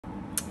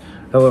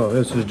Hello,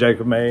 this is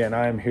Jacob May, and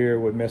I'm here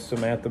with Miss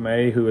Samantha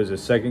May, who is a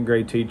second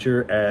grade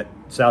teacher at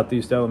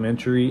Southeast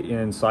Elementary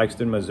in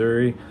Sikeston,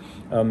 Missouri.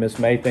 Miss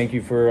May, thank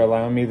you for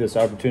allowing me this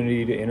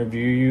opportunity to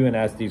interview you and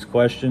ask these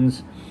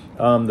questions.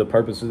 The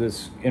purpose of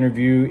this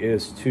interview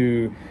is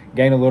to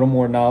gain a little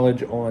more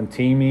knowledge on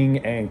teaming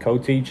and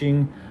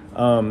co-teaching.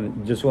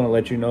 Just want to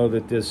let you know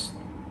that this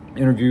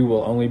interview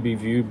will only be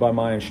viewed by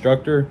my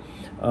instructor.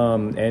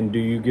 And do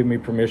you give me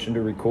permission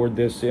to record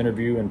this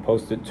interview and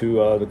post it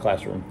to the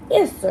classroom?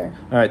 Yes, sir.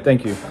 All right,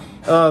 thank you.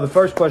 The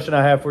first question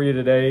I have for you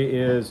today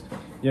is,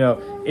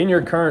 in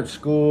your current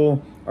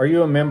school, are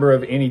you a member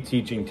of any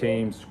teaching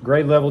teams,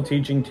 grade level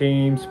teaching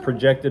teams,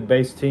 projected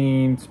based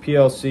teams,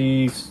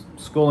 PLCs,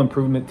 school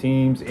improvement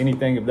teams,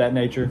 anything of that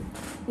nature?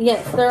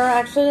 Yes, there are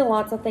actually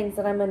lots of things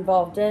that I'm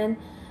involved in.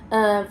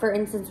 For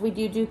instance, we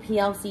do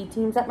PLC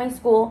teams at my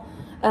school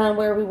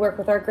where we work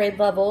with our grade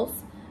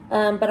levels.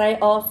 But I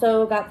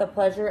also got the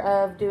pleasure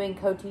of doing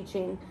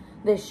co-teaching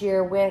this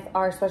year with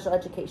our special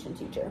education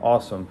teacher.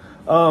 Awesome.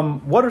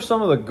 What are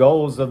some of the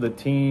goals of the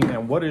team,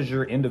 and what is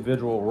your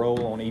individual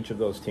role on each of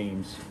those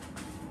teams?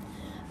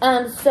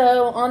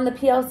 So on the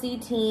PLC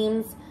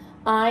teams,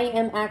 I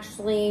am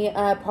actually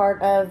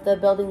part of the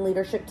building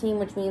leadership team,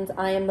 which means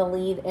I am the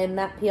lead in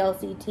that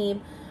PLC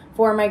team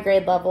for my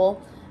grade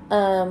level.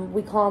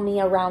 We call me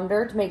a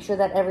rounder to make sure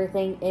that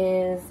everything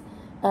is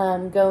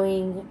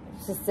going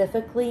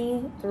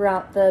specifically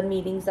throughout the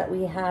meetings that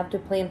we have to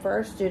plan for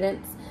our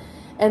students.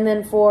 And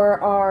then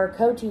for our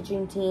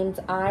co-teaching teams,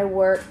 I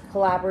work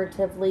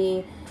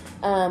collaboratively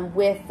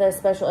with the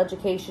special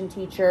education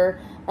teacher.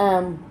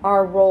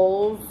 Our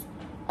roles,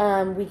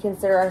 we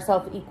consider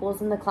ourselves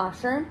equals in the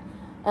classroom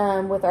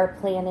with our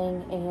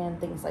planning and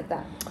things like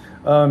that.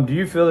 Do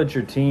you feel that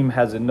your team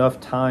has enough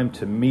time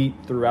to meet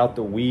throughout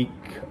the week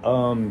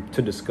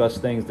to discuss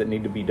things that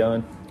need to be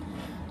done?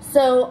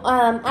 So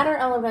at our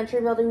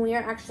elementary building, we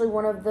are actually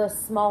one of the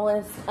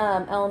smallest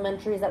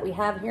elementaries that we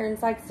have here in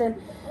Sikeston.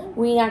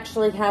 We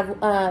actually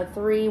have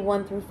 3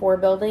 1 through 4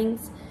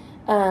 buildings.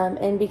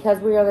 And because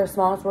we are the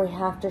smallest, we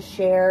have to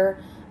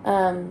share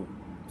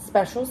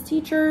specials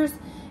teachers.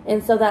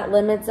 And so that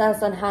limits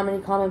us on how many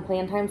common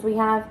plan times we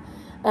have.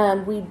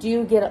 We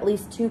do get at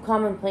least 2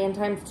 common plan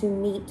times to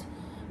meet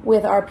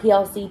with our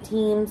PLC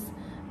teams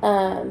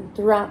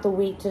throughout the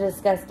week to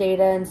discuss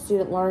data and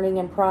student learning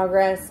and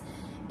progress,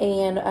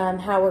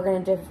 and how we're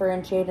going to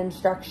differentiate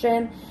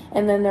instruction.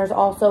 And then there's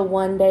also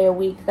 1 day a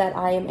week that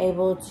I am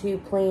able to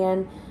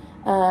plan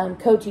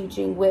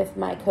co-teaching with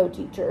my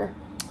co-teacher.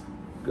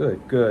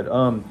 Good, good.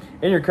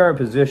 In your current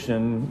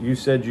position, you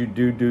said you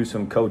do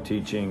some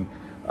co-teaching.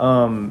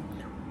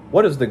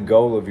 What is the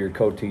goal of your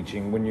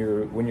co-teaching when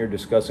you're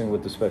discussing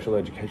with the special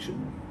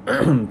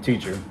education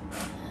teacher?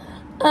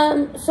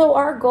 So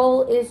our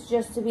goal is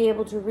just to be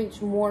able to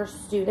reach more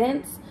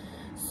students.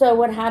 So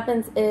what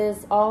happens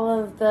is all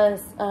of the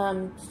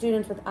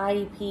students with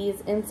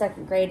IEPs in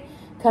 2nd grade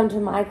come to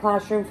my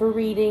classroom for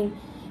reading,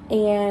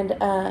 and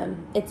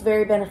it's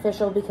very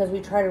beneficial because we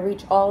try to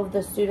reach all of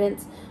the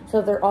students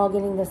so they're all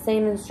getting the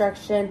same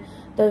instruction.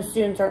 Those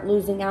students aren't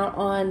losing out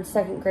on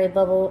 2nd grade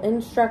level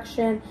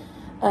instruction,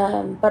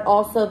 but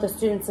also the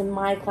students in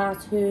my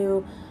class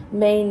who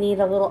may need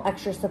a little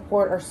extra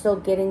support are still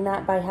getting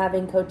that by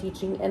having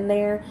co-teaching in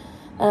there.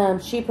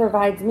 She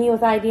provides me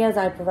with ideas,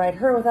 I provide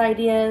her with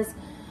ideas.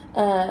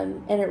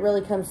 And it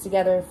really comes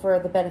together for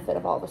the benefit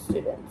of all the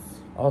students.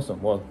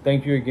 Awesome. Well,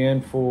 thank you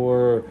again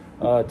for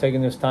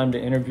taking this time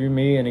to interview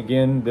me. And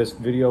again, this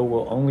video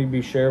will only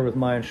be shared with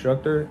my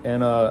instructor,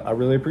 and I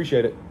really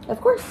appreciate it.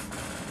 Of course.